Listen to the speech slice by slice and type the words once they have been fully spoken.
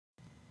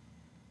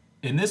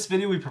In this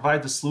video, we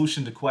provide the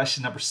solution to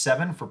question number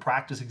 7 for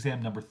practice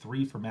exam number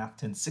 3 for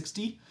Math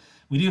 1060.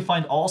 We need to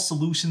find all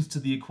solutions to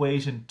the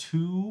equation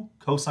 2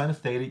 cosine of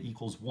theta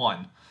equals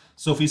 1.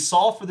 So if we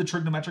solve for the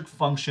trigonometric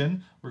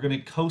function, we're going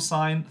to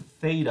cosine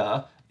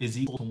theta is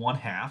equal to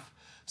 1/2.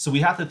 So we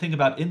have to think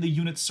about in the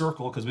unit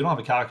circle, because we don't have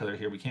a calculator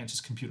here, we can't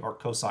just compute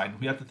arc cosine.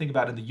 We have to think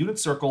about in the unit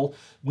circle,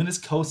 when is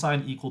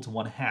cosine equal to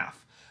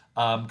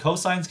 1/2?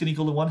 Cosine is going to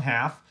equal to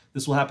 1/2.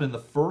 This will happen in the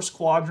first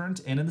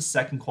quadrant and in the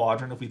second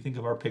quadrant if we think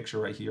of our picture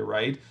right here,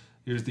 right?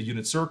 Here's the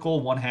unit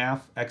circle, 1/2,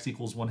 x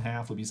equals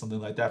 1/2 would be something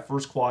like that.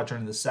 First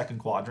quadrant and the second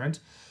quadrant.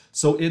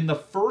 So in the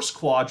first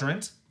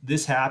quadrant,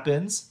 this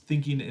happens,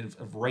 thinking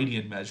of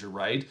radian measure,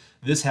 right?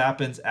 This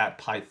happens at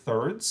pi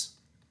thirds,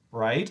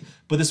 right?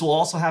 But this will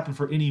also happen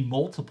for any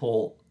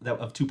multiple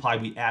of 2 pi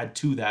we add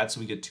to that, so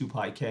we get 2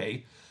 pi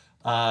k.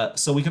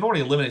 So we can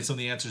already eliminate some of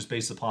the answers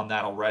based upon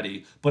that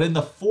already. But in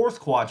the fourth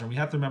quadrant, we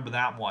have to remember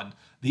that one.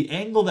 The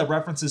angle that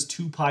references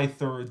 2 pi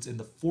thirds in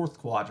the fourth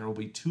quadrant will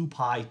be 2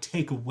 pi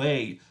take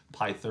away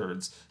pi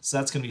thirds. So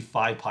that's going to be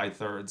 5 pi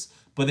thirds.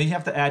 But then you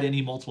have to add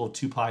any multiple of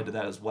 2 pi to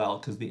that as well,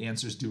 because the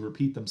answers do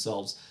repeat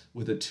themselves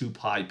with a 2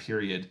 pi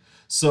period.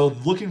 So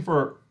looking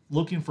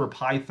for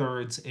pi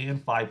thirds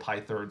and 5 pi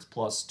thirds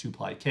plus 2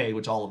 pi k,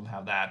 which all of them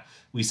have that,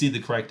 we see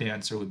the correct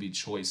answer would be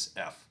choice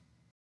F.